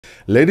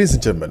Ladies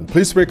and gentlemen,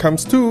 please welcome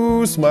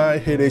to my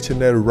Heyday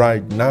channel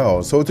right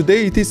now. So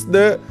today it is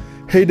the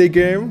Heyday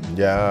game.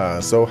 Yeah,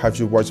 so have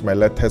you watched my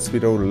latest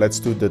video? Let's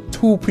do the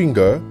two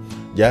finger.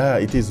 Yeah,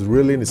 it is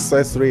really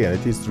necessary and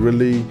it is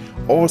really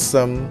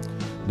awesome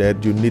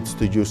that you need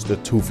to use the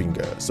two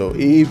finger. So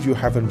if you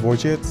haven't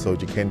watched it, so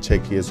you can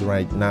check here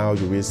right now.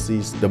 You will see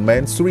the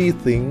main three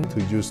things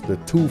to use the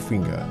two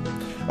finger.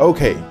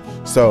 Okay,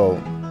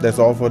 so that's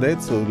all for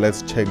that. So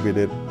let's check with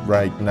it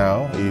right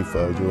now if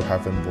you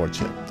haven't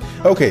watched it.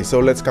 Okay, so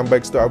let's come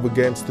back to our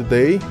games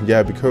today.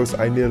 Yeah, because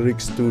I need to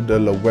reach to the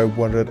level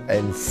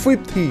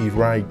 150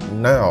 right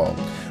now,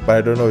 but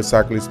I don't know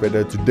exactly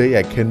whether today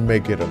I can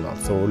make it or not.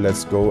 So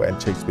let's go and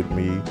check with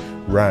me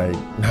right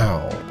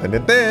now. And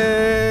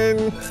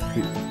then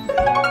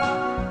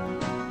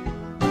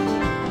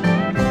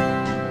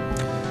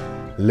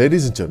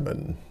ladies and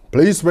gentlemen,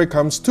 please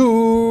welcome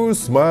to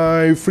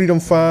my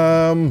freedom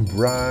farm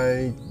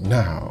right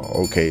now.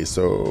 Okay,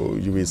 so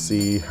you will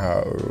see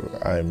how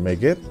I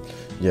make it,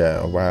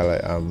 yeah, while I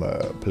am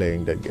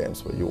playing that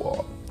games for you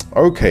all.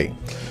 Okay,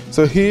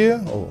 so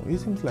here, oh, it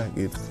seems like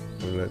it's,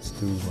 well, let's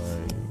do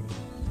my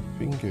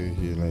finger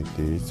here like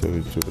this, so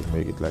it should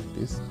make it like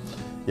this.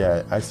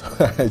 Yeah, I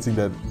think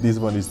that this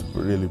one is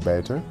really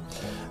better.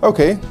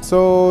 Okay,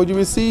 so you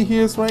will see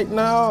here right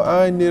now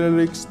I need to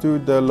reach to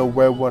the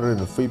level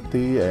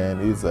 150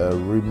 and it's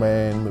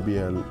remain maybe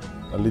a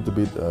little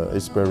bit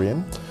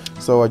experience.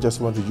 So I just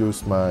want to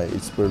use my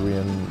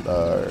experience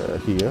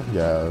here,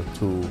 yeah,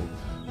 to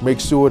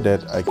make sure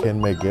that I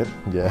can make it,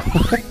 yeah.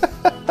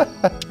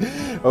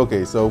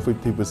 Okay, so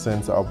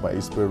 50% of my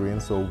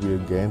experience, so will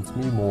gain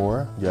me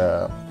more,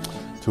 yeah,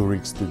 to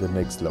reach to the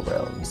next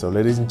level. So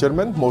ladies and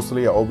gentlemen,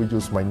 mostly I always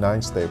use my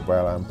 9 step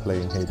while I'm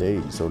playing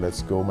Hayday. So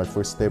let's go my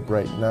first step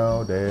right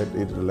now, that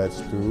it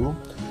relates to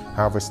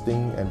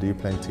harvesting and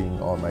replanting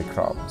on my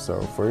crop.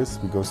 So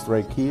first we go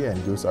straight here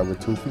and use our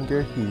two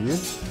finger here.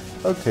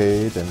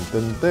 Okay,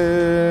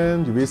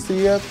 then you will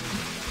see it.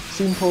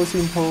 Simple.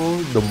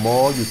 The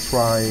more you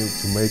try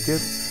to make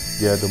it,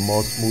 yeah, the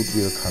more smooth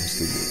will come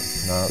to you.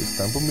 Now it's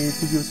time for me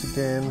to use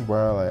again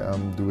while I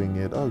am doing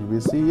it. Oh, you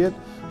will see it.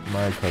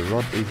 My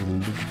carrot is a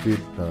little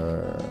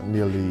bit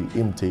nearly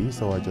empty,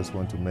 so I just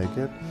want to make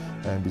it.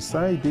 And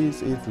beside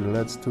this, it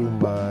relates to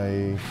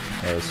my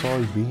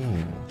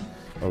soybean.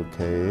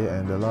 Okay,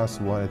 and the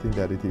last one, I think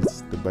that it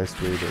is the best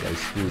way that I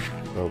should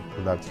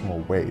produce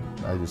more weight.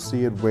 As you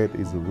see it, weight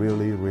is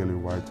really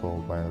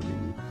vital while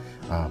we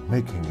are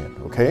making it.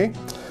 Okay.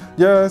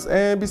 Yes,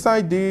 and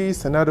beside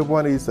this, another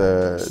one is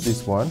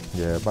this one,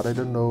 yeah, but I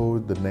don't know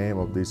the name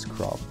of this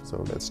crop, so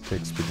let's check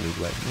quickly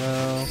right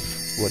now.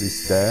 What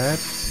is that?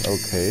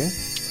 Okay,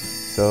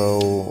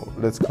 so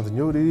let's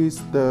continue. This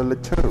is the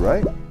lecture,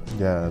 right?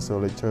 Yeah, so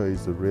lecture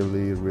is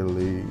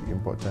really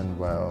important.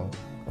 Well,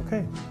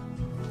 okay,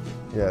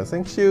 yeah,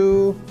 thank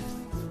you.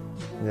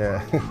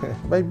 Yeah,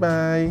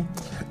 bye.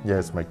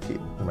 Yes, my kid,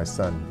 my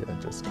son, yeah,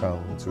 just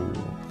come to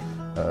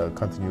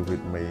continue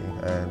with me,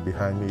 and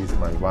behind me is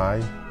my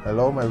wife.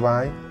 Hello, my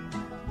wife.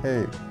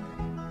 Hey.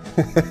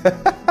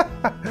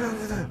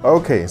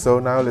 Okay, so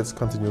now let's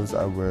continue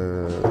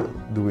our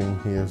doing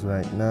here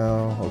right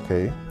now.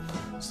 Okay,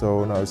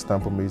 so now it's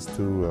time for me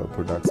to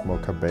produce more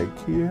cabbage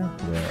here.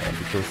 Yeah,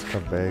 because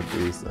cabbage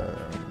is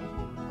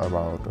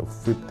about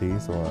 50,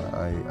 so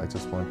I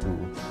just want to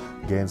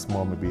gain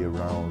more, maybe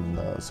around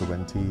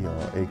 70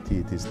 or 80.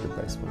 It is the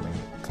best for me.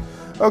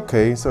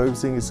 Okay, so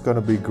everything is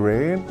gonna be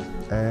great,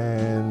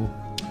 and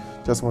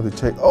just want to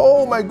check.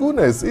 Oh my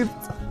goodness, it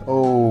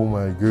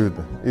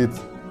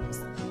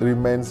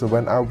remains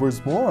 1 hour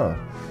more.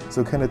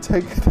 So can I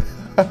take it?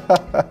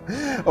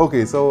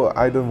 Okay, so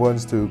I don't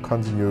want to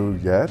continue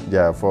yet.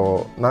 Yeah,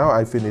 for now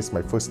I finished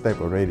my first step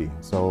already.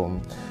 So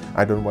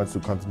I don't want to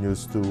continue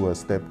to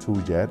step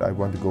 2 yet. I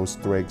want to go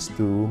straight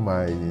to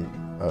my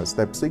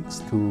step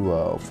 6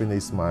 to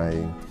finish my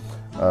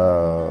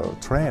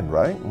trend,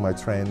 right? My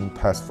trend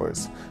task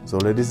first. So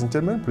ladies and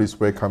gentlemen, please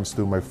welcome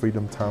to my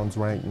freedom towns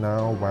right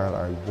now while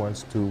I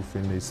want to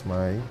finish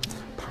my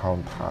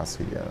town task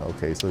here.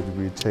 Okay, so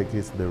we check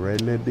is the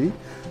red lady.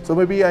 So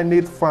maybe I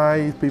need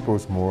 5 people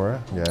more,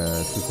 yeah,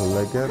 to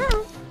collect it.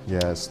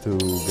 Yes, to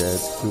get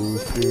to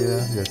here,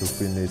 yeah, to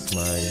finish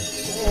my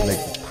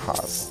next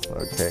task.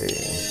 Okay,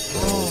 so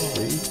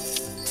 3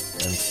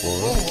 and 4,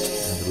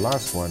 and the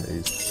last one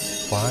is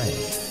 5.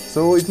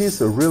 So it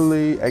is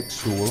really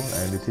actual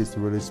and it is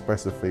really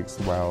specific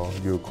while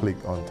you click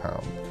on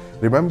town.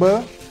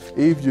 Remember,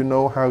 if you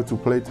know how to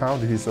play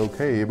town, it is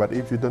okay, but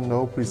if you don't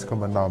know, please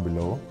comment down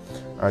below.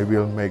 I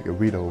will make a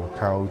video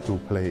how to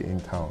play in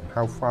town,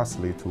 how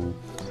fastly to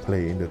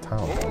play in the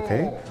town,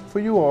 okay? For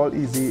you all,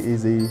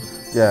 easy,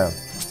 yeah.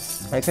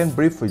 I can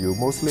brief for you.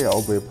 Mostly I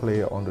always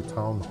play on the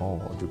town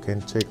hall. You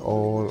can check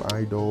all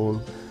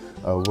idol,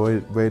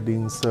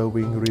 wedding,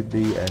 serving,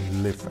 ready,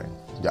 and living,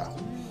 yeah.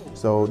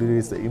 So this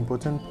is the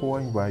important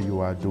point why you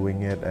are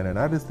doing it. And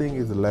another thing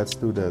is let's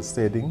do the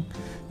setting.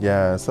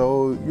 Yeah,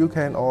 so you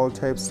can all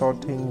type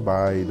sorting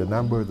by the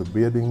number of the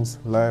buildings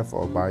left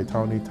or by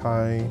towny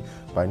time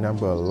by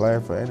number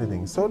left or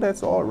anything, so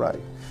that's all right.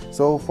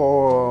 So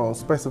for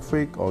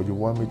specific or you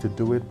want me to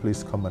do it,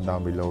 please comment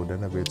down below,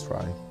 then I will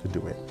try to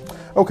do it.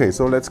 Okay,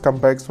 so let's come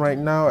back right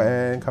now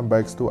and come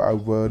back to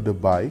our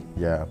Dubai.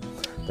 Yeah,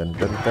 then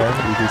it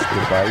is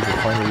Dubai. So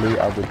finally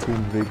our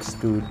team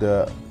reached to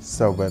the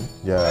 7.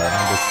 Yeah,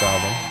 number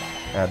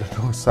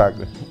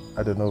 7.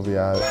 I don't know if we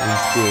are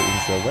still in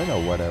 7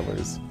 or whatever it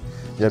is.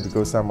 Yeah,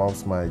 because some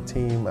of my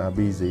team are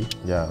busy.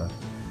 Yeah.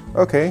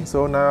 Okay,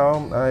 so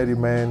now I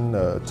remain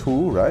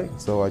 2, right?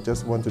 So I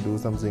just want to do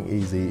something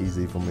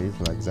easy for me.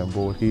 For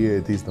example, here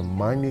it is the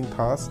mining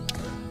task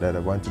that I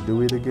want to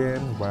do it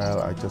again, while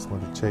I just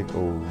want to check.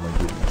 Oh my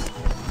goodness,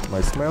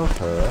 my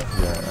smelter,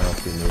 yeah, I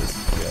finished.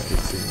 Yeah,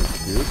 it seems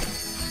good,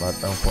 but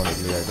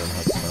unfortunately I don't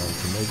have time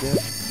to make it.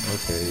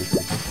 Okay,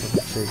 so just want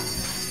to check.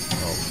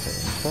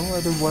 Okay, so I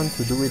don't want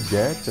to do it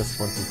yet, just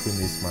want to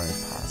finish my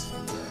task.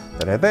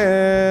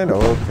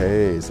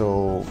 Okay,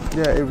 so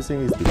yeah,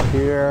 everything is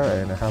prepared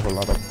and I have a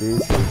lot of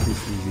this, so it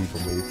is easy for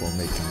me for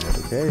making it.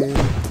 Okay,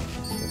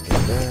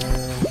 okay,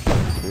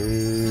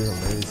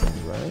 amazing,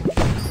 right?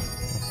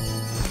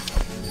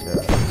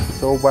 Yeah,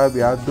 so while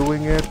we are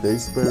doing it, the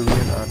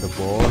experience at the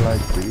ball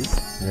like this.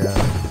 Yeah,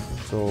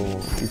 so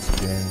it's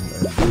been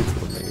good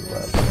for me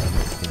while we are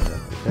making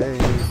it. Okay,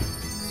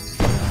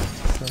 yeah,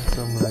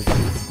 something like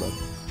this, but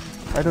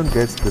I don't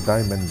get the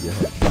diamond yet.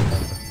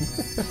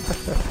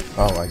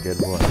 Oh, I get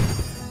one.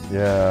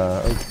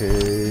 Yeah,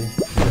 okay.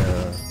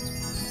 Yeah.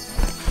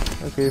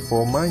 Okay,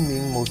 for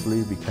mining,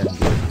 mostly we can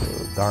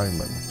get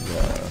diamond.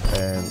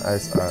 Yeah, and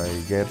as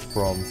I get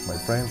from my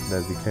friends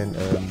that we can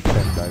earn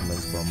 10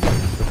 diamonds from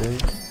mining today,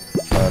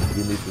 but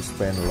we need to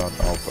spend a lot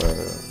of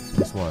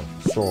this one,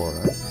 sword,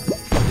 right?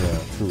 Yeah,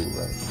 2,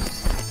 right?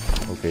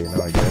 Okay,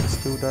 now I get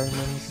 2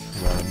 diamonds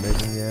while I'm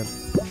making it.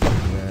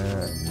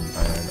 Yeah,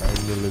 and I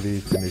nearly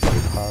finished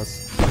the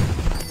task.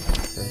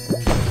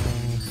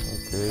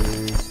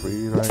 Okay,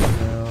 3 right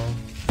now.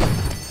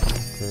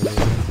 Okay.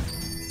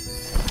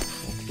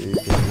 Okay,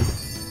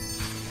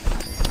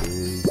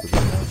 so the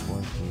last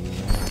one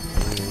here.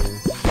 Okay.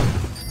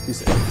 This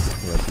 8.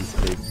 Yeah, this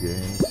 8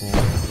 games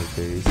more.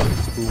 Okay, so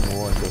it's 2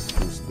 more. I just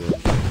push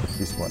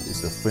this one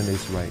is the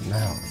finish right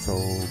now. So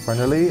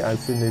finally I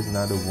finished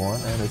another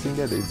one, and I think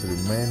that it's the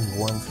main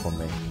ones for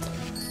me.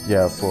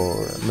 Yeah, for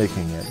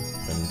making it.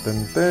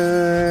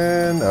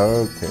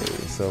 Okay,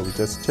 so we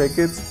just check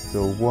it.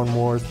 So one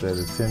more that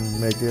it can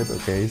make it.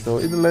 Okay, so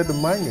it let the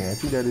mining. I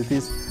think that it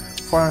is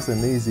fast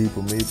and easy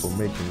for me for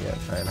making it,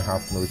 and I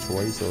have no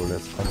choice. So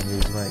let's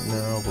continue right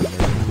now for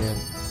making it.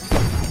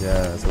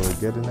 Yeah, so we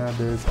get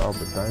another of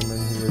the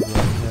diamond here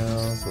right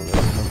now. So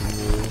let's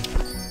continue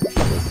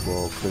just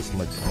for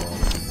Christmas on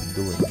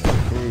doing it.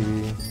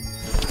 Okay.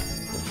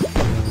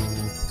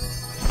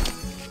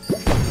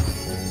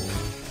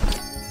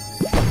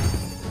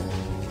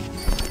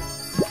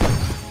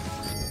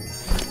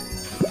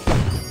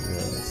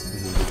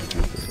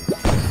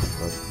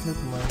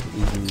 Never mind,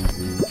 easy,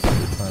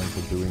 the time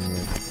for doing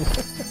it.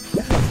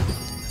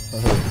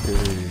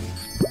 Okay.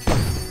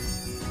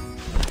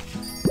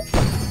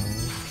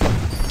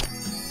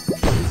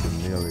 It's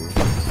nearly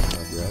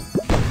not yet.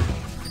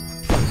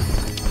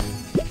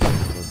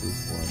 For this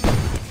one,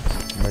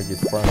 make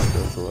it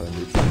faster, so I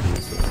need to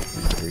use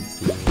this takes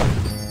here.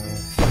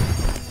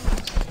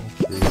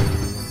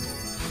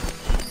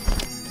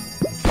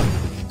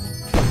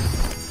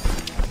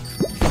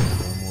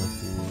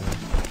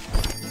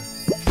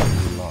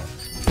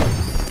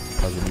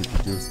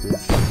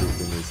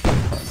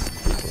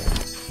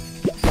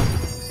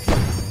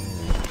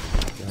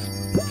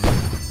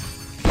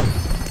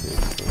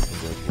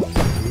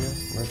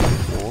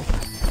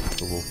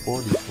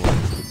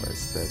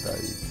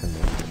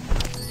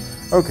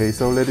 Okay,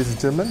 so ladies and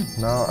gentlemen,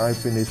 now I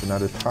finished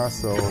another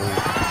task. So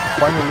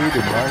finally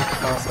the 9th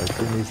task I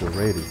finished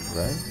already,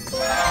 right?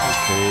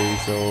 Okay,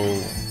 so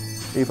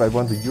if I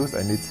want to use,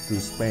 I need to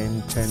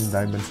spend 10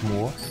 diamonds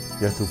more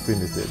just to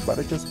finish it. But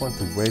I just want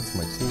to wait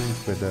my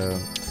teams whether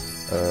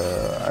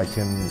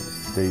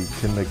they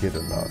can make it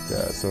or not.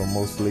 Yeah, so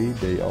mostly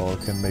they all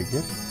can make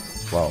it.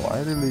 Wow,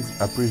 I really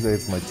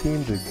appreciate my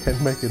team. They can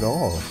make it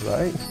all,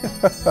 right?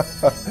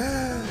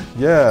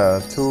 Yeah,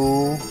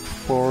 2,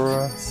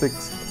 4,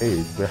 6,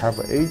 8. We have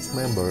 8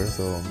 members,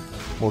 so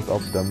most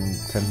of them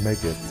can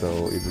make it.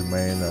 So it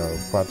remains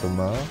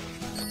Fatoma,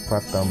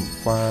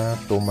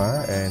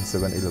 and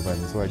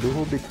 7-Eleven. So I do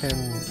hope they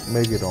can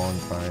make it on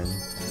time.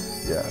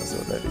 Yeah, so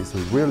that is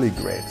really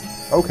great.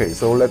 Okay,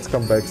 so let's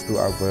come back to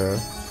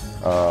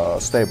our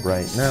step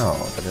right now.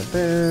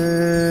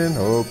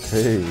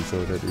 Okay,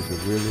 so that is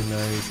really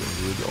nice and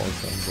really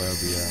awesome where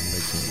we are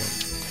making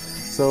it.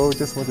 So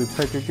just want to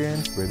check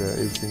again whether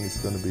everything is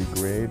going to be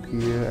great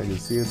here. As you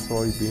see,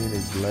 soybean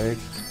is black,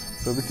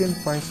 so we can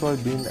find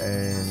soybean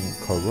and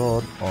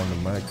carrot on the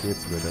market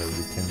whether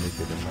we can make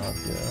it or not.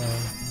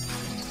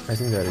 Yeah, I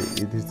think that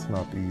it is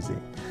not easy.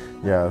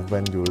 Yeah,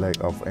 when you lack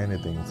of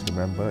anything,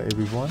 remember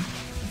everyone.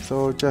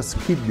 So just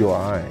keep your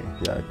eye.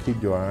 Yeah,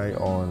 keep your eye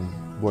on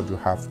what you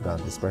have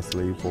done,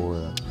 especially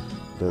for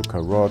the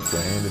carrots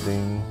or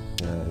anything.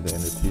 then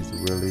it is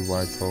really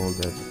vital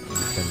that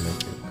you can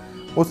make it.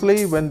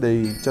 Mostly when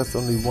they just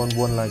only want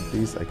one like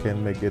this, I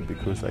can make it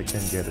because I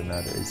can get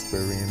another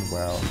experience.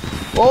 Wow.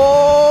 Oh!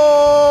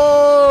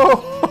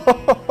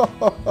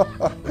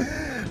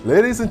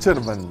 Ladies and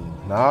gentlemen,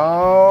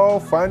 now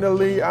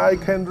finally I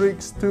can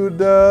reach to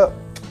the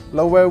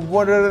level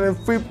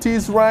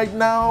 150s right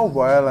now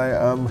while I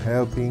am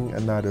helping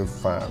another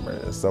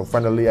farmer. So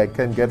finally I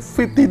can get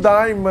 50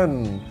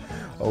 diamond.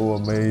 Oh,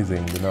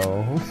 amazing, you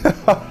know.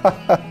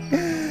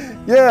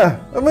 Yeah,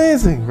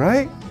 amazing,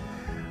 right?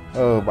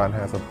 Oh, one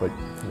has a big,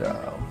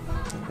 yeah.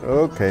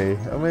 Okay,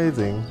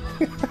 amazing.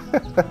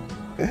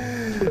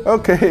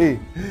 Okay,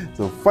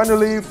 so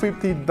finally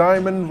 50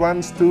 diamond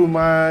runs to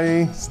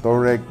my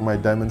storage, my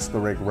diamond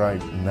storage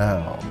right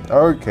now.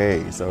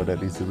 Okay, so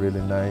that is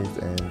really nice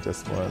and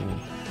just one,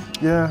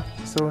 yeah,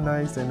 so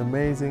nice and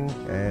amazing.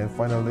 And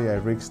finally I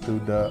reached to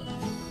the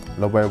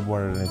level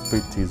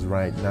 150s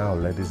right now,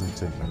 ladies and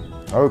gentlemen.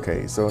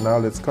 Okay, so now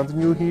let's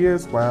continue here.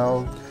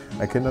 Well,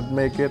 I cannot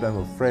make it, I'm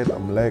afraid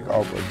I'm lack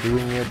of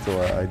doing it,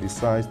 so I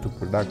decide to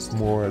produce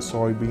more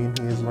soybean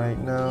here right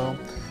now.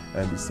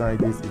 And beside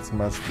this, it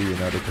must be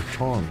another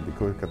cotton,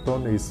 because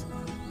cotton is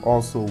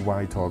also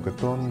white or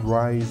cotton,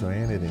 rice or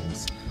anything.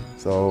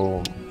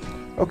 So,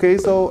 okay,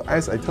 so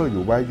as I told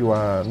you, while you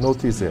are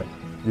notice it,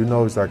 you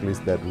know exactly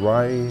that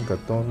rice,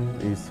 cotton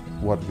is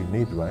what we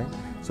need, right?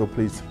 So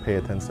please pay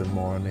attention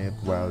more on it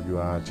while you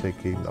are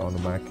checking on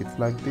the markets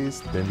like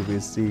this. Then you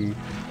will see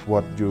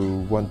what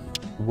you want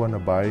to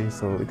buy.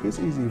 So it is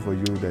easy for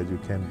you that you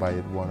can buy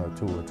it 1 or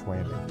 2 or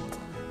 20.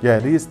 Yeah,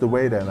 this is the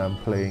way that I'm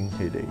playing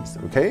haydays.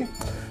 Okay.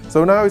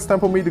 So now it's time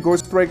for me to go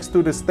straight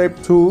to the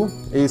step 2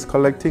 is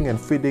collecting and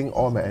feeding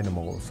all my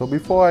animals. So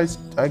before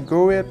I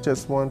go it,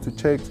 just want to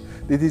check.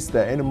 This is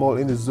the animal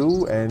in the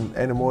zoo, and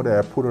animal that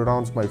I put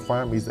around my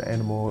farm is the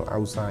animal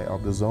outside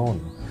of the zone.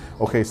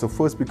 Okay, so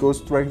first we go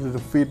straight to the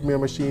feed meal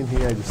machine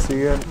here. You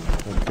see it?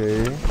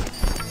 Okay.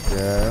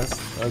 Yes.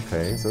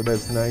 Okay. So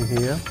that's nice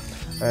here,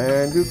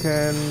 and you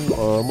can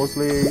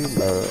mostly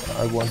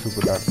I want to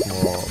produce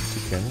more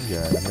chicken.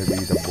 Yeah,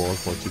 maybe the ball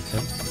for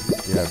chicken.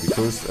 Yeah,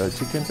 because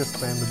chicken just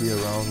spend maybe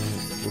around,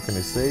 what can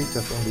I say,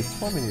 just only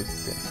 4 minutes.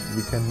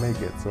 We can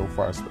make it so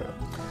faster.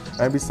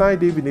 And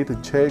beside it, we need to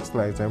check,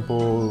 like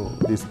example,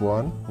 this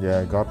one.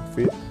 Yeah, got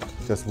fit.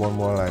 Just one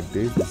more like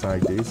this.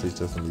 Beside this, it's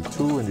just only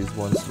 2, and this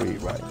one 3,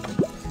 right?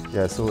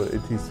 Yeah, so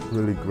it is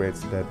really great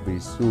that we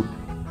should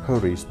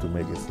hurry to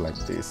make it like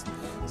this.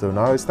 So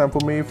now it's time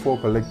for me for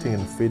collecting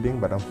and feeding,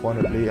 but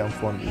unfortunately,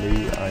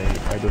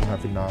 I don't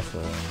have enough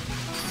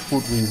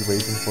food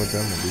reservation for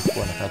them, and this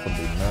one I have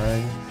only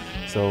 9.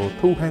 So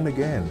 2 hand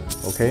again,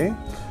 okay?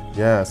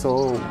 Yeah,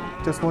 so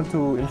just want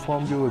to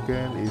inform you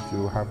again, if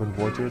you haven't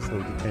watched it, so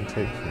you can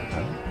check it,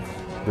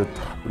 right?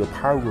 The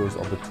powers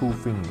of the 2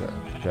 fingers,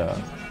 yeah,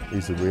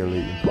 is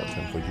really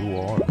important for you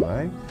all,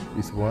 right?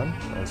 This one,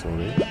 oh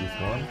sorry, this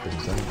one,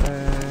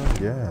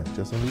 yeah,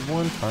 just only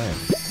 1 time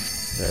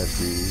that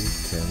we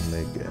can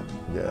make it.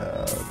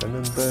 Yeah,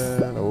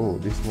 oh,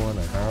 this one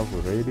I have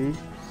already.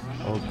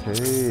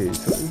 Okay,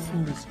 so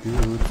everything is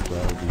good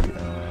while we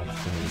are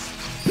finished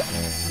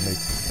and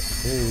making it.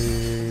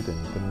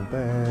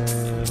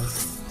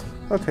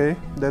 Okay,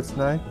 that's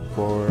nice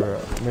for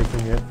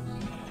making it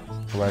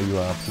while you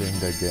are playing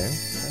that game.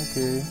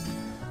 Okay,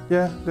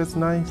 yeah, that's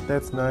nice,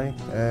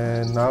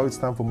 and now it's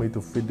time for me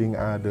to feeding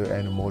other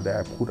animal that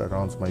I put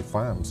around my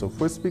farm. So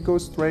first we go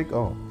straight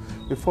on.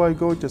 Before I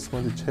go, just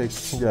want to check,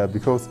 yeah,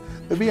 because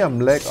maybe I'm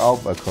lack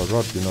of a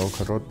carrot, you know,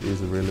 carrot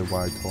is really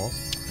vital.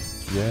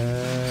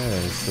 Yeah,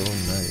 so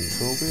nice.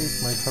 So where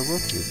is my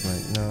carrot is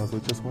right now? So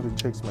just want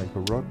to check my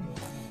carrot.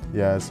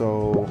 Yeah,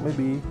 so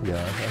maybe,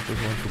 yeah, I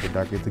just want to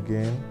product it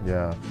again.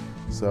 Yeah,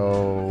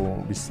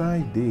 so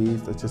beside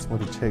this, I just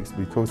want to check,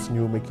 because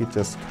you make it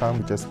just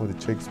come, just want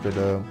to check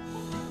whether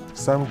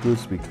some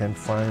goods we can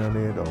find on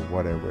it or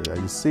whatever. Yeah,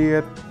 you see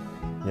it?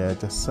 Yeah,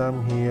 just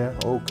some here.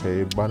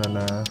 Okay,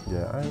 banana.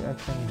 Yeah, I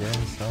can get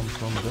some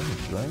from them,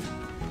 right?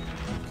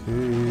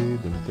 Okay,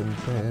 then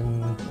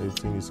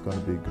everything is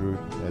gonna be good,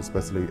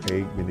 especially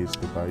egg. We need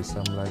to buy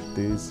some like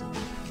this.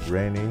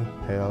 Raining,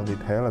 hell, need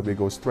hell. We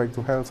go straight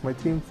to help my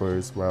team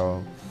first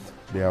while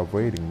they are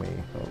waiting me.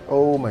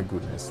 Oh my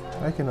goodness,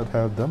 I cannot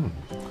help them.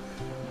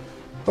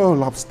 Oh,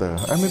 lobster.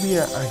 Maybe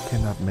I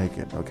cannot make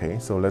it. Okay,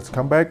 so let's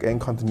come back and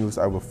continue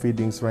our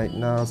feedings right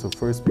now. So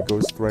first we go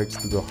straight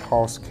to the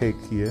horse cake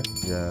here.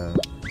 Yeah.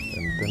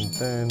 And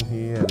then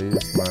here it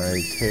is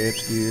my cat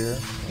here.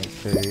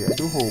 Okay, I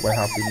do hope I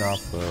have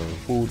enough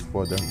food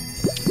for them.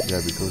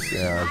 Yeah, because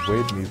they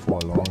wait me for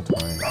a long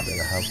time that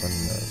I haven't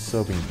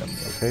serving them.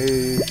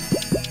 Okay,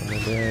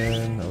 and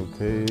then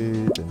okay,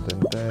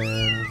 then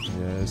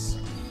yes.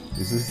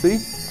 You see?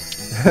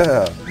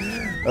 Yeah.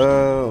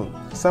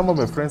 Some of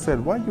my friends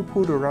said, why you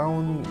put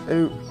around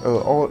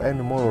all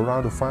animals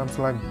around the farms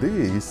like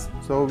this?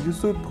 So you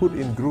should put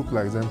in group,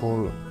 like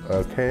example,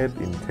 cat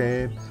in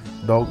cat,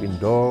 dog in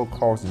dog,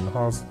 horse in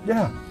horse.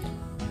 Yeah,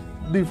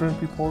 different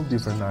people,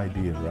 different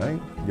idea,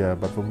 right? Yeah,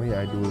 but for me,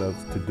 I do love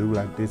to do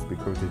like this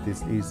because it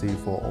is easy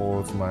for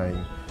all my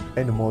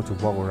animal to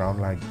walk around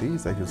like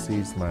this. As you see,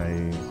 it's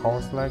my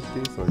horse like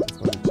this, so I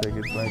just want to check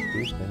it like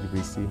this. Then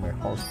we see my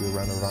horse will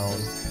run around,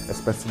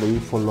 especially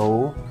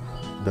follow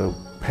the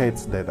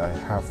pets that I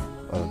have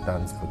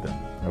done for them.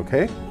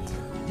 Okay,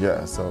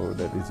 yeah, so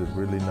that is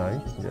really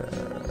nice. Yeah,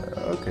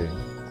 okay,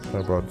 how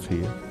about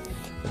here?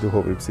 I do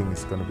hope everything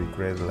is gonna be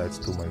great. Let's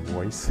do my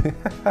voice.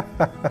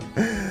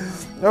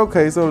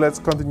 Okay, so let's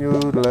continue.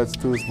 Let's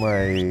choose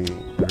my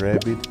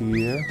rabbit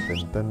here.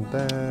 Dun, dun,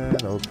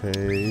 dun.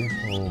 Okay.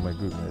 Oh my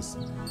goodness.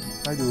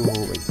 I do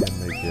hope I can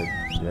make it.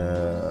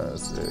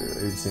 Yes,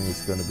 everything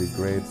is gonna be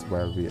great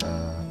while we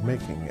are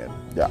making it.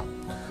 Yeah,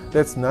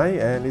 that's nice,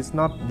 and it's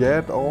not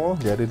yet all.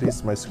 Yet it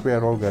is my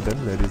squirrel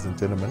garden, ladies and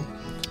gentlemen.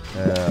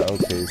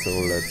 Okay, so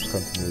let's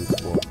continue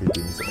for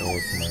feeding all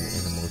my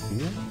animals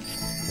here.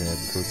 Yeah,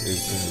 because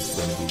everything is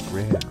gonna be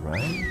great,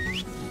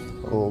 right?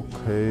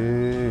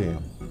 Okay,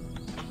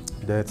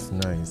 that's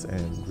nice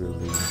and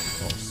really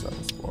awesome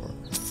for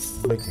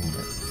making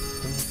it.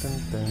 Dun,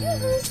 dun,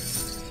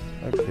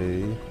 dun.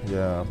 Okay,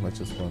 yeah, I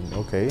just want.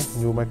 Okay,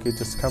 new market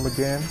just come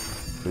again.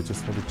 So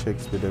just want to check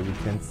whether we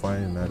can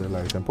find another,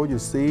 like example. You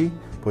see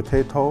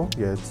potato,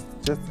 yes,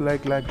 just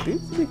like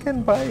this, we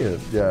can buy it.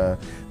 Yeah,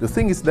 the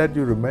thing is that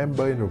you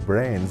remember in your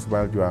brains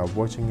while you are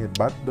watching it,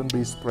 but don't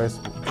be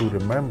stressed to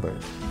remember.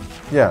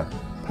 Yeah,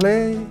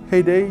 play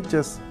Heyday,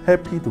 just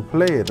happy to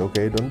play it,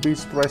 okay? Don't be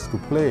stressed to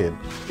play it.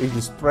 If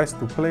you're stressed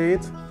to play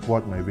it,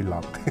 watch my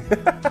vlog.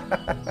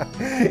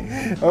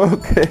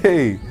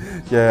 Okay,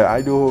 yeah,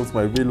 I do hope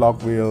my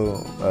vlog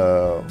will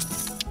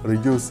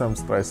reduce some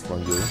stress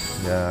from you.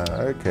 Yeah,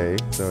 okay,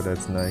 so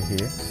that's nice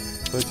here.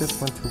 So I just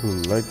want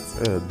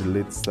to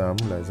delete some,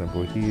 like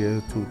example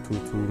here,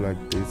 two like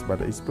this, but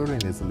the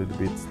experience is a little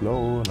bit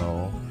slow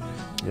now.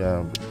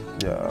 Yeah,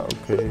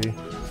 okay.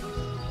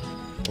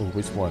 Oh,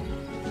 which one?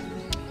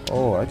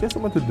 Oh, I just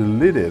want to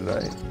delete it,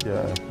 right?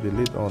 Yeah,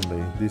 delete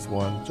only this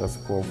one,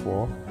 just 4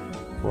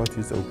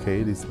 is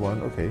okay. This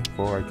one, okay,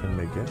 4 I can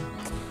make it.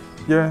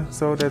 Yeah,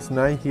 so that's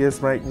 9 here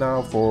right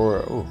now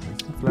for. Oh,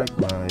 it seems like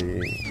my.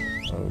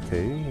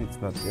 Okay, it's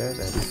not yet.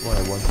 And this one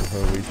I want to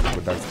hurry to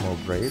produce more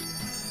bread.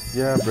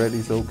 Yeah, bread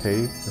is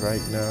okay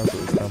right now, so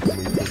it's time for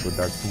me to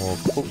produce more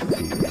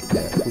cookie.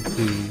 Yeah,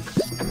 cookie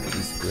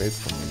is great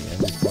for me. And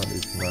this one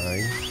is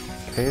my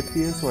cat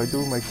here, so I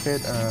do my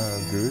cat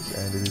good,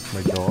 and this is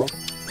my dog.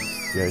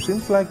 Yeah, it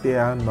seems like they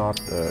are not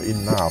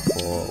enough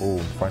for. Oh,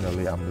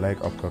 finally I'm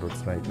lack of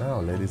carrots right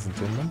now, ladies and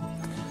gentlemen.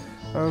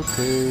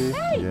 Okay,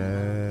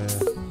 yeah,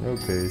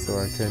 okay, so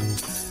I can.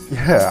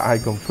 Yeah, I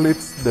complete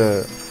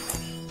the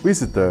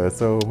visitor,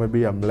 so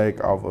maybe I'm lack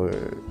of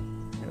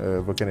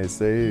what can I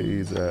say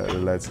is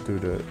relates to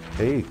the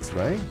eggs,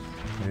 right?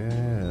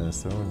 Yeah,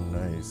 so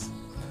nice.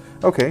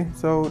 Okay,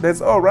 so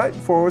that's all right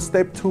for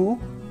step 2.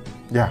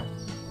 Yeah.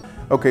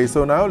 Okay,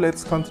 so now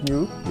let's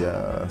continue.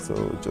 Yeah, so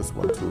just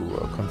want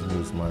to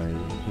continue my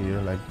here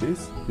like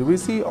this. You will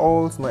see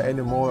all my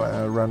animal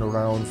run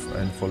around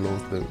and follow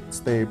the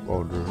step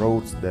or the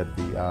roads that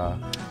we are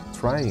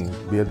trying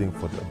building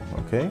for them.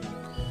 Okay.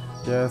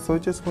 Yeah, so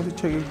just want to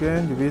check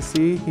again. You will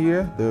see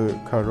here the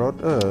carrot,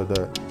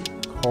 the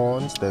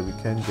corns that we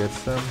can get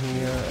some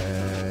here,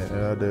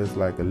 and there's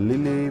like a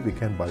lily. We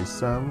can buy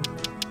some.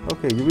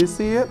 Okay, you will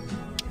see it.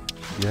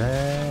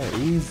 Yeah,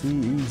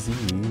 easy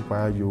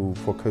while you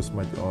focus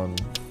much on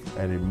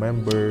and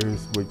remember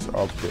which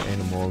of the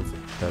animals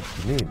that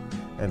you need,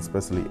 and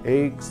especially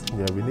eggs.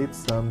 Yeah, we need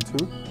some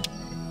too.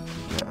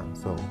 Yeah,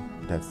 so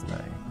that's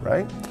nice,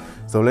 right?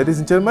 So ladies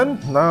and gentlemen,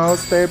 now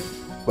step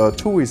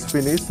 2 is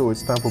finished, so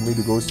it's time for me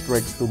to go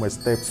straight to my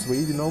step 3.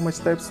 You know, my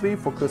step 3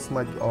 focus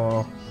much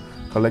on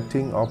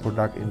collecting all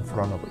product in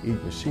front of each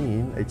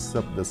machine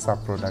except the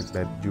sub-product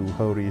that you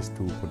hurry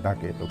to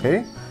product it.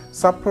 Okay,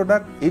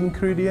 sub-product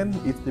ingredient,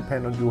 it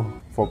depends on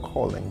you for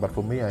calling, but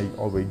for me I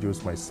always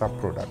use my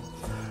sub-product.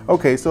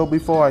 Okay, so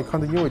before I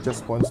continue, I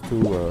just want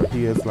to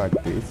here's like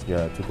this,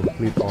 yeah, to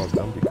complete all of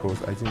them, because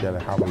I think that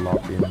I have a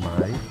lot in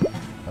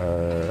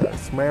my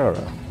smeller.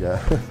 Yeah.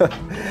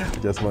 I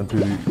just want to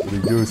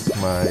reduce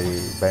my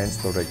bench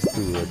storage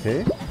too.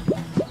 Okay.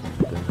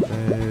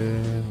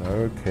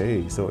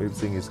 Okay, so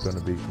everything is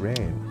gonna be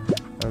green.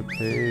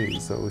 Okay,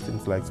 so it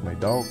seems like my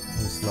dog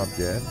is not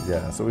yet.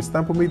 Yeah, so it's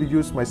time for me to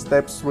use my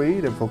step 3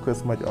 and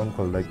focus much on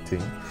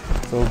collecting.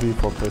 So we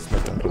focus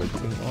much on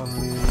collecting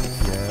only.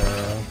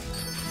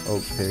 Yeah.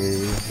 Okay.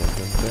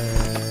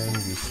 Then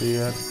you see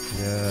it.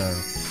 Yeah.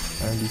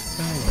 And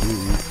beside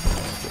this,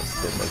 just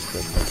step by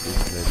step like this,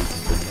 ladies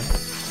and gentlemen.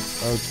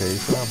 Okay,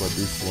 so how about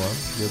this one?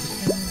 Yeah,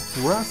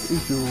 grass,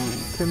 if you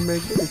can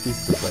make it, it is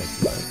the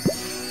best, right?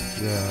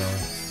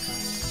 Yeah.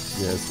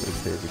 Yes,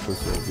 okay, because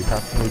we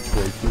have no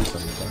choice too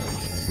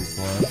sometimes. And this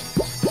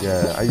one,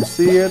 yeah, you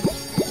see it?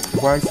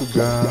 White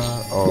sugar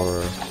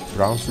or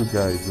brown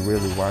sugar is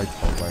really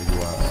vital while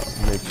you are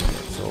making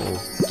it. So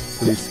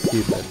please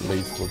keep at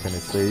least, what can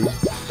I say,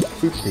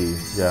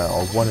 50, yeah,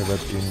 or 100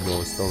 in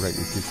your storage.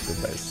 It is the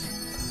best.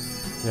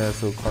 Yeah,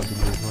 so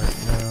continue right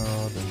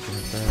now. Okay,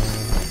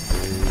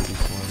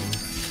 this one.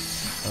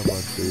 How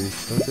about this?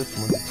 So just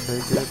want to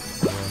take it.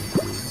 1,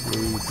 2,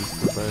 3. This is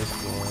the best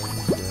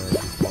one. Yeah.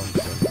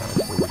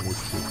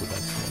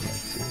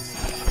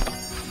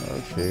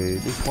 Okay,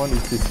 this one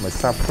is my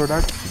sub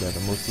product that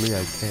mostly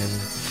I can,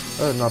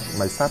 not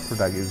my sub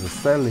product, is a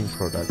selling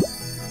product.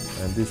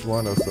 And this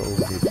one also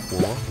is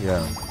 4,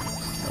 yeah.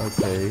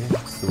 Okay,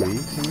 3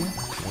 here.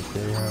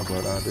 Okay, how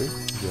about others?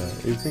 Yeah,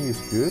 everything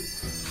is good.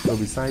 So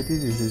besides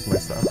this is my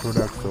sub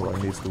product, so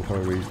I need to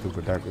hurry to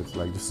product it.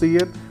 Like you see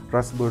it,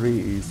 raspberry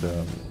is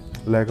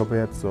lack of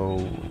it, so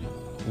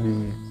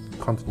we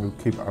continue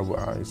to keep our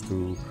eyes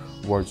to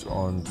watch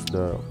on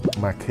the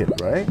market,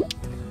 right?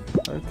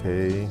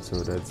 Okay, so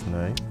that's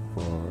nice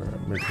for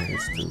making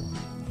it too.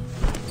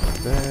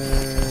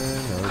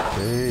 Then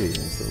okay,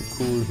 so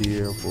cool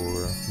here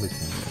for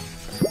making it.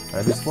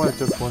 And this one I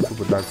just want to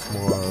product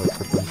more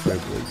cotton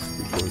fabrics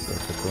because the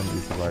cotton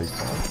is right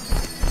now.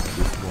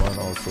 This one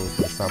also is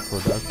the sub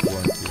product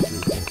 1, 2,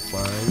 3,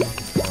 4,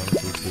 5. 1,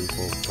 2, 3,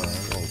 4,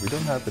 5. Oh, we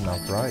don't have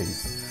enough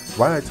rice.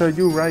 Why I tell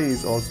you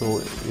rice is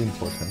also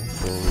important,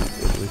 so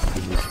at least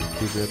we need to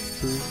keep it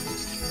too.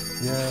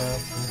 Yeah,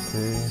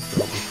 okay,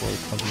 so before I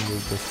continue,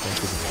 just want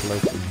to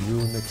place a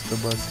U next to the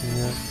bus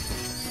here.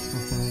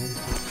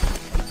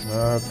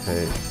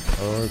 Okay,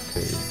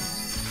 okay.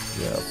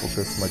 Yeah,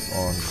 focus much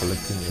on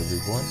collecting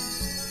everyone.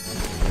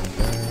 And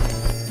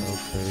then,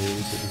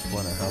 okay, so this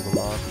one I have a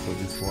lot, so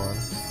this one.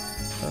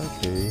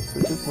 Okay, so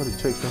just want to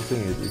check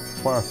something,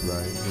 it's fast,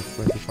 right? It's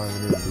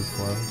 25 minutes, this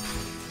one.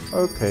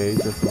 Okay,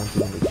 just want to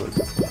make sure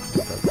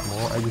that's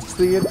more. I just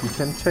see it, you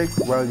can check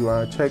while you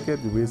are check it,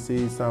 you will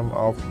see some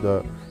of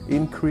the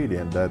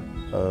ingredient that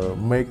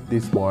make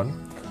this one,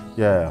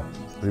 yeah,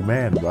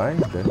 remain, right?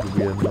 Then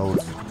you will know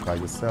by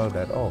yourself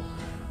that, oh,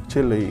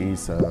 chili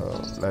is,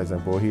 for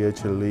example here,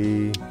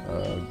 chili,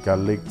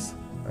 garlic,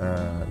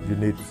 you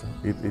need,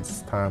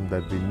 it's time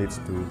that we need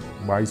to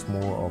buy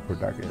more or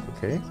product it,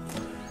 okay?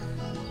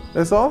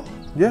 That's all?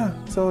 Yeah,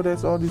 so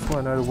that's all this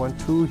one. Another 1,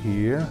 2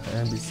 here,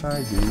 and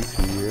beside this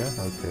here,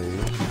 okay,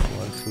 this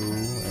 1, 2,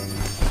 and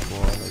this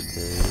one,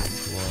 okay,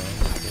 this one,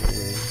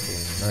 okay,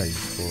 so nice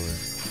for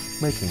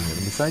making it.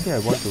 And beside that,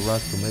 I want to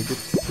rush to make it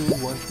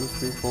 2, 1, 2,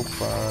 3, 4,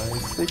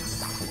 5,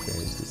 6, okay,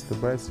 this is the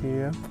best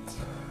here.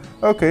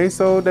 Okay,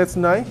 so that's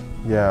nice,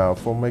 yeah,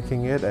 for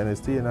making it. And I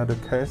see another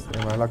case.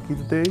 Am I lucky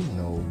today?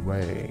 No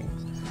way.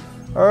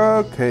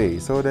 Okay,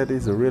 so that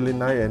is really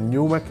nice. And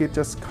new market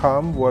just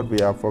come. What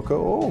we are focused.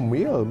 Oh,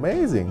 meal,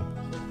 amazing.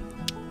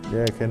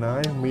 Yeah, can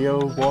I?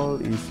 Meal wall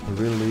is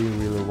really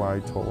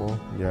vital.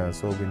 Yeah,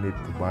 so we need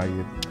to buy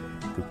it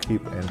to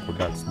keep and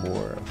produce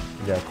more.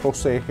 Yeah,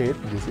 crochet head.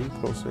 You see,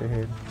 crochet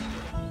head.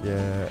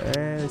 Yeah,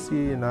 and I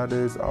see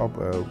another of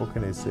what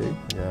can I say?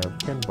 Yeah, we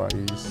can buy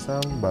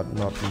some, but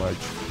not much.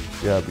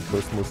 Yeah,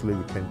 because mostly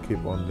we can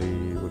keep on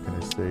the, what can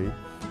I say,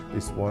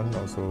 this one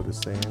also the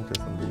same,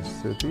 just on this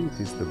 30, it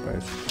is the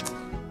best.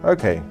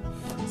 Okay,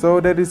 so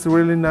that is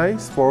really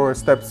nice for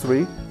step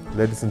 3,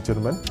 ladies and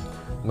gentlemen.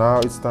 Now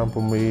it's time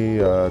for me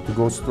to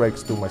go straight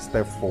to my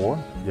step 4.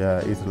 Yeah,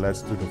 it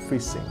relates to the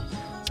fishing.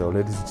 So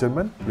ladies and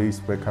gentlemen,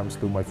 please welcome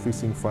to my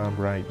fishing farm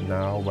right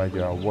now. While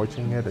you are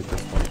watching it, I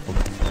just want to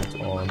focus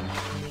on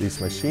this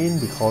machine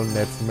we call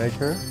net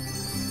maker.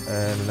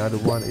 And another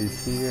one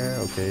is here,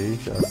 okay,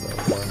 just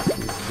 1,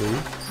 2, 3,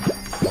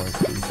 1,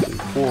 2, 3,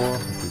 4,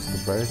 which is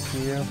the best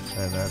here.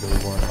 Another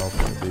one of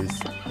this,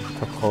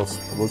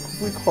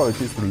 we call it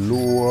this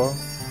lure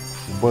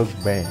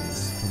workbench.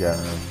 Yeah,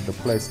 the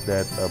place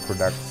that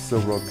produces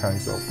several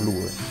kinds of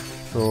lure.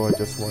 So I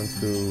just want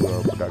to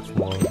produce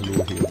more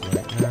lure here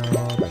right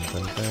now.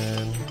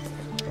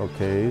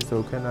 Okay,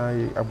 so can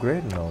I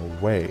upgrade? No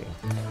way.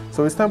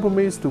 So it's time for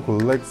me to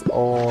collect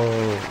all,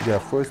 yeah,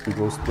 first we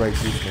go straight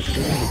to this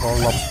machine, we call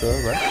lobster,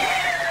 right?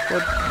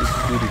 What is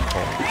really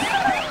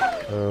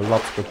called?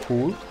 Lobster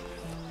pool.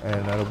 And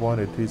another one,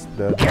 it is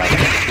the duck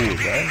pool,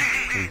 right?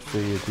 You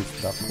see it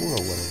is duck pool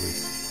or whatever it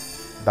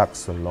is. Duck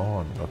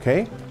salon,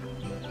 okay?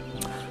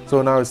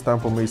 So now it's time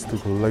for me to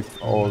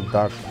collect all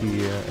duck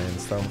here and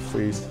some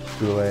fish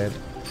fillet,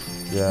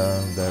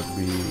 yeah, that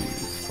we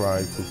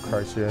try to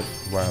catch it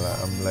while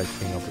I'm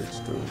lacking of it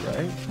too,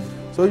 right?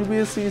 So you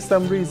will see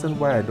some reason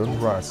why I don't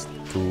rush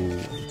to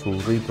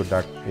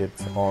reproduce it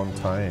on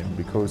time,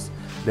 because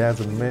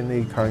there's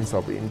many kinds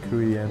of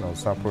ingredient or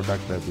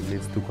sub-product that we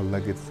need to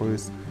collect it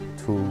first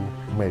to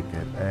make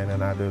it, and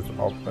another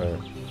of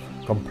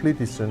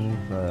completion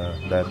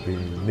that we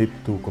need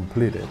to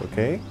complete it,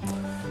 okay?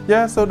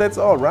 Yeah, so that's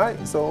all right.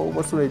 So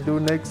what should I do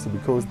next?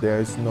 Because there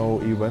is no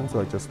event,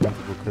 so I just want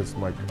to focus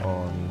much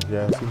on,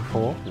 yeah,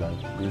 simple,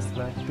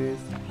 like this.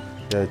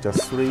 Yeah,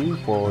 just 3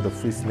 for the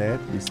fish net.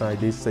 Beside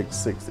this,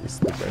 6 is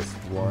the best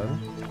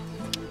one.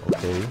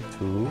 Okay,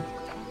 2,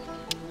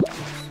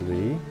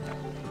 3,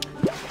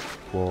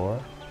 4,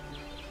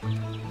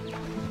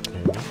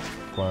 okay,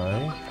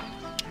 5,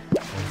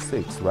 and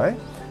 6, right?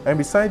 And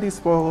beside this,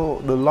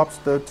 for the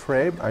lobster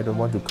trap, I don't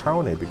want to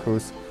count it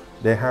because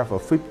they have a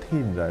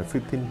 15, right?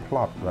 15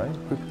 plot, right?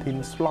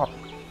 15 slot.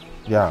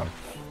 Yeah.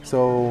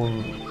 So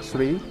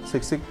 3,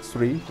 6, 6,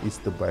 3 is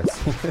the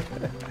best.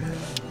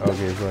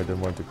 Okay, so I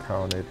don't want to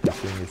count it. The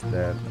thing is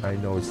that I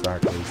know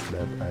exactly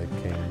that I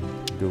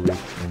can do it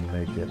and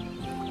make it.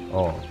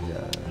 Oh,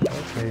 yeah.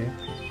 Okay.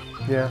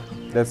 Yeah,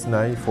 that's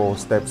nice. For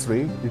step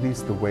 3, it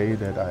is the way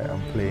that I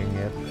am playing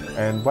it.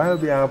 And while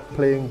we are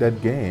playing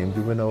that game,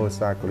 you will know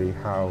exactly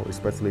how,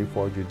 especially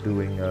for you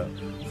doing a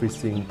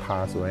fishing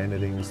pass or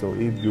anything. So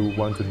if you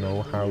want to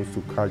know how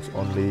to catch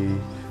only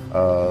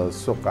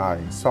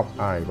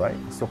sockeye, right?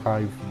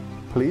 Sockeye,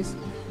 please,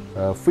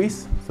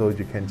 fish. So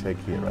you can check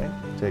here, right?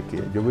 Check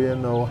here. You will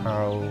know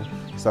how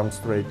some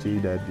strategy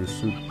that you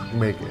should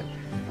make it.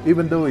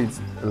 Even though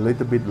it's a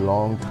little bit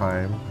long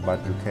time,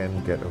 but you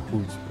can get a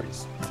huge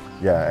prize.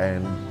 Yeah,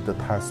 and the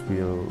task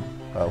will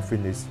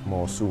finish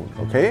more soon.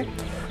 Okay,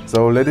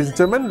 so ladies and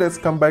gentlemen, let's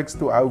come back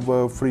to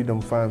our freedom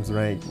farms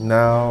right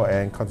now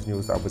and continue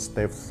with our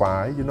step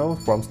 5. You know,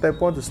 from step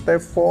 1 to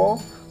step 4,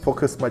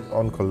 focus much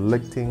on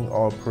collecting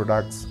all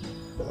products,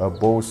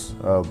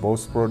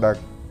 both product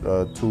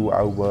to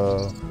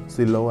our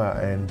silo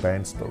and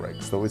band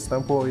storage. So it's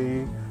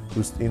temporary.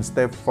 In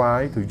step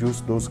 5 to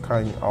use those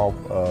kind of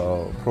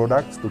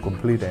products to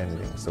complete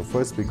anything. So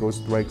first we go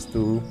straight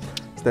to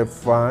step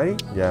 5.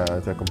 Yeah,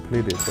 to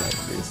complete it like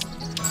this.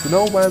 You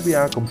know, while we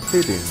are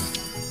completing,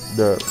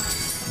 the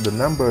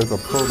numbers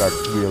of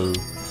products will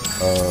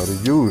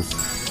reduce.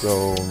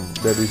 So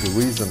that is the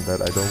reason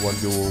that I don't want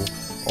you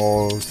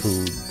all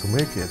to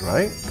make it,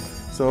 right?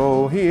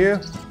 So here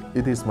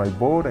it is my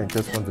board. I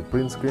just want to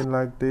print screen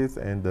like this,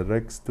 and the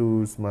rest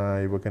to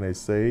my, what can I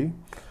say?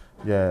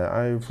 Yeah,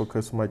 I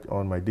focus much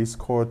on my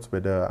Discords,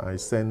 whether I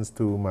send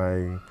to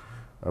my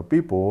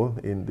people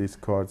in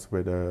Discords,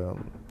 whether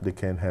they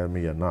can help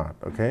me or not,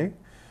 okay?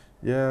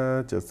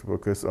 Yeah, just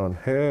focus on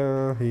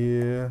help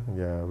here.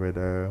 Yeah,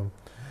 whether,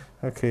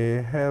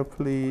 okay, help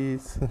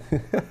please.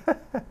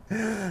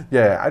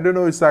 Yeah, I don't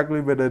know exactly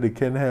whether they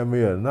can help me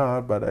or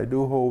not, but I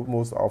do hope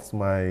most of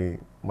my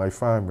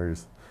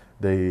farmers,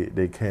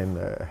 they can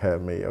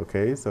help me,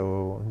 okay?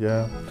 So,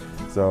 yeah,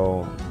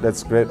 so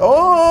that's great.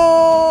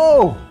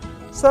 Oh!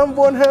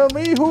 Someone help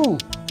me, who?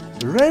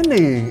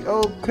 Rennie,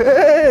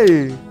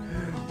 okay.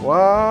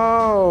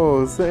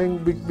 Wow, saying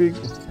big.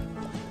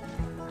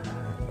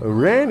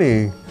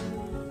 Rennie,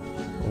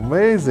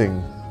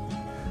 amazing.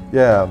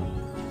 Yeah,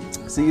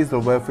 she is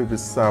level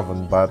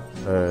 57, but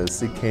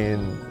she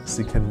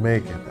can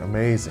make it,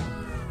 amazing.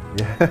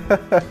 Yeah,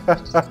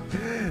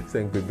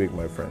 thank big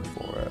my friend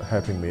for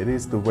helping me. It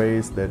is the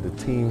ways that the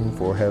team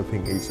for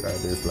helping each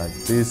other is like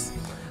this.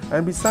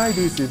 And beside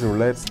this, it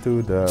relates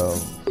to the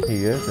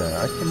here.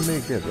 I can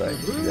make it, right?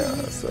 Yeah.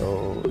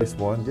 So this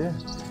one,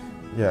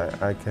 yeah,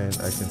 I can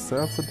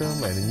serve for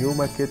them. And the new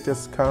market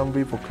just come.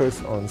 We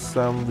focus on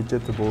some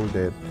vegetable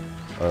that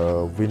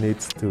we need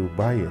to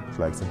buy it.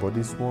 Like example,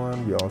 this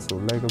one, we also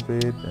like a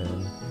bit,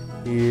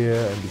 and here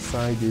and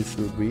beside this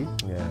would be,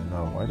 yeah.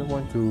 No, I don't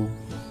want to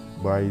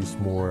buy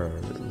more.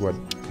 What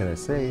can I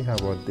say? How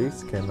about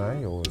this? Can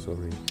I? Oh,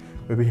 sorry.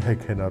 Maybe I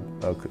cannot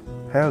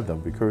help them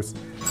because,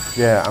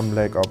 yeah, I'm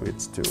lack of it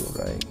too,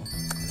 right?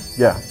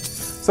 Yeah,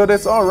 so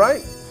that's all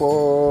right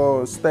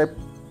for step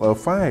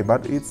 5,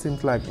 but it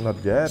seems like not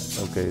yet.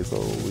 Okay, so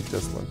we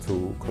just want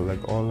to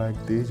collect all like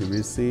this. You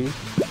will see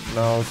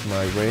now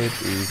my weight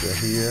is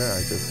here. I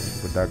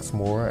just want to produce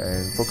more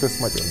and focus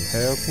much on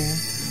helping.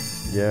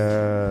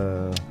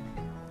 Yeah,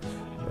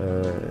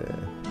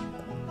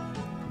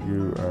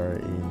 you are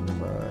in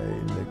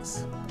my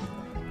next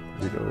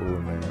video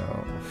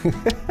now.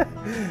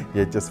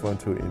 Yeah, just want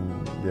to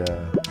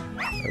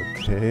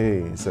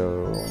okay,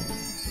 so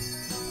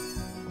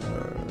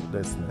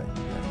that's nice.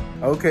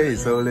 Okay,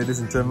 so ladies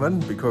and gentlemen,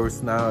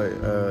 because now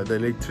the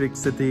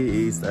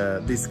electricity is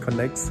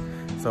disconnects,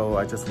 so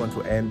I just want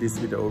to end this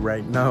video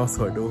right now.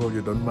 So I do hope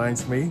you don't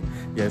mind me.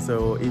 Yeah,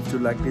 so if you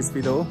like this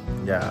video,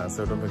 yeah,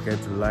 so don't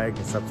forget to like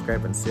and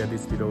subscribe and share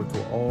this video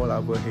to all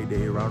our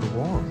heyday around the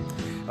world.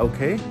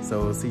 Okay,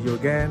 so see you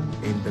again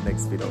in the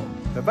next video.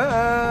 Bye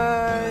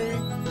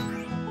bye.